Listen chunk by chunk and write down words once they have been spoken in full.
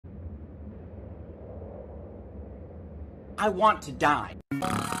I want to die.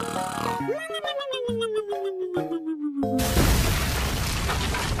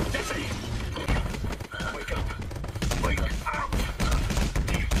 Jesse! Wake up. Wake up.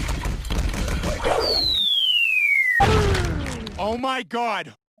 Wake up. Oh my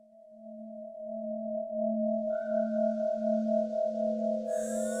God!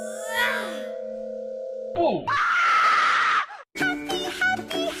 Oh! Happy,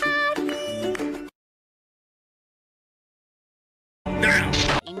 happy, happy. Now!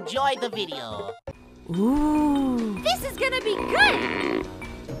 Enjoy the video. Ooh. This is gonna be good.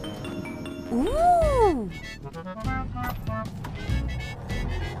 Ooh.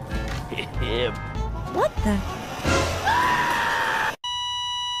 What the?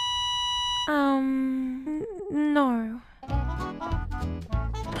 No.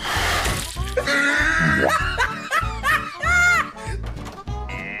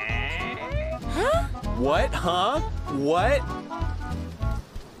 Huh? What? Huh? What?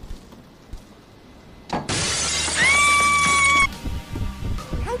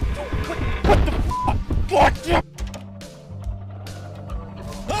 What the?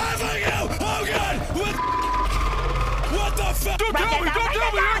 I'm like, oh God! What the fuck? Don't tell me! Don't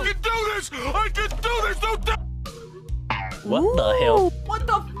tell me! I can do this! I can do this! Don't tell. What the hell? What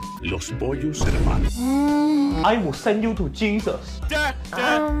the f? Los pollos hermanos. I will send you to Jesus. What?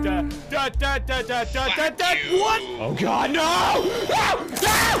 Oh God, no!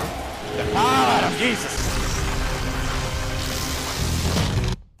 Ah, Jesus!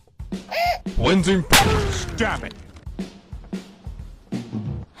 Cleansing. Stop it!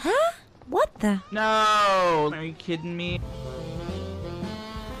 Huh? What the? No. Are you kidding me?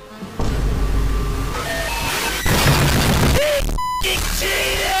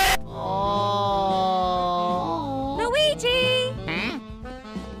 Oh. Luigi!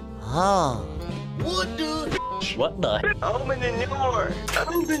 Oh. What the? What the? Open the door.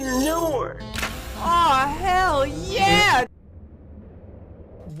 Open the door. Oh, hell yeah!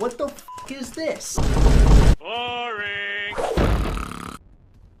 What the f is this? Boring!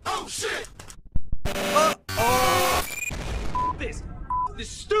 Oh shit! This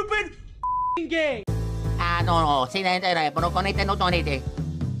stupid game! Ah, no. Sí, pero con este no con este.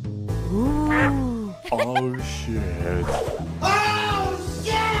 Ooh. Oh shit!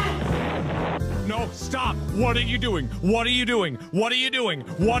 No, stop! What are you doing? What are you doing? What are you doing?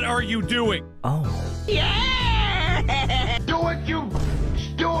 What are you doing? Oh. Do it, you!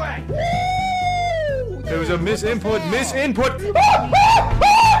 Do it! There was a misinput.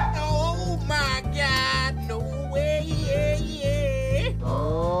 Oh my God! No way!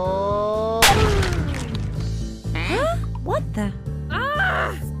 Oh. Huh? What the?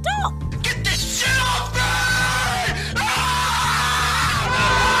 Ah! Stop! Get this shit off me!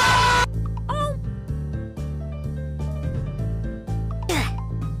 Oh.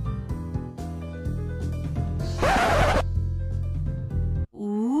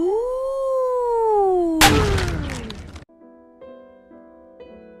 Ooh.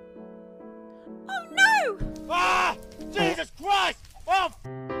 Oh no! Ah! Jesus Christ! Oh!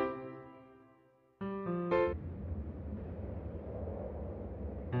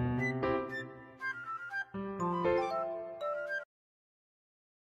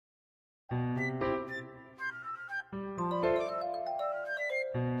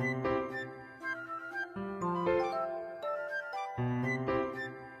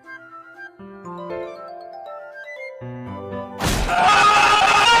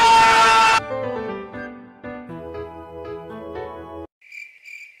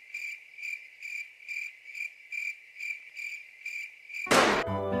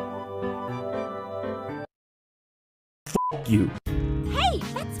 You. Hey,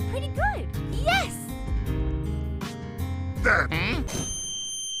 that's pretty good. Yes!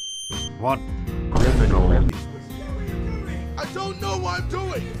 What? Criminal. I don't know what I'm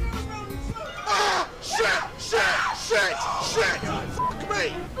doing! Ah! Shit! Fuck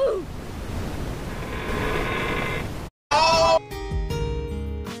me! Ooh. Oh!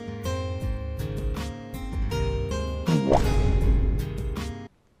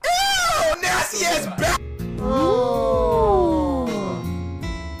 Ew! Nasty ass bat!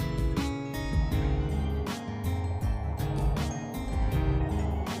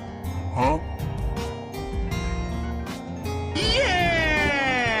 Huh?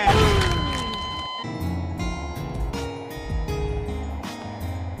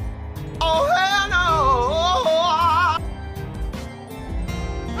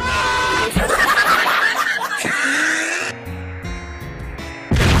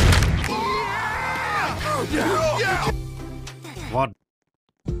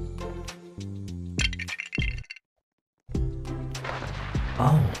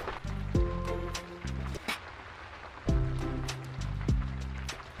 Oh.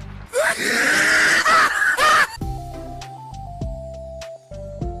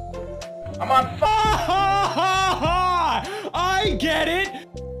 I'm on I get it!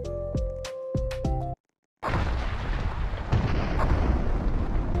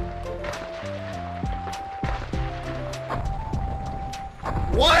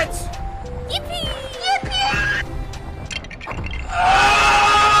 What? Yippee! Yippee!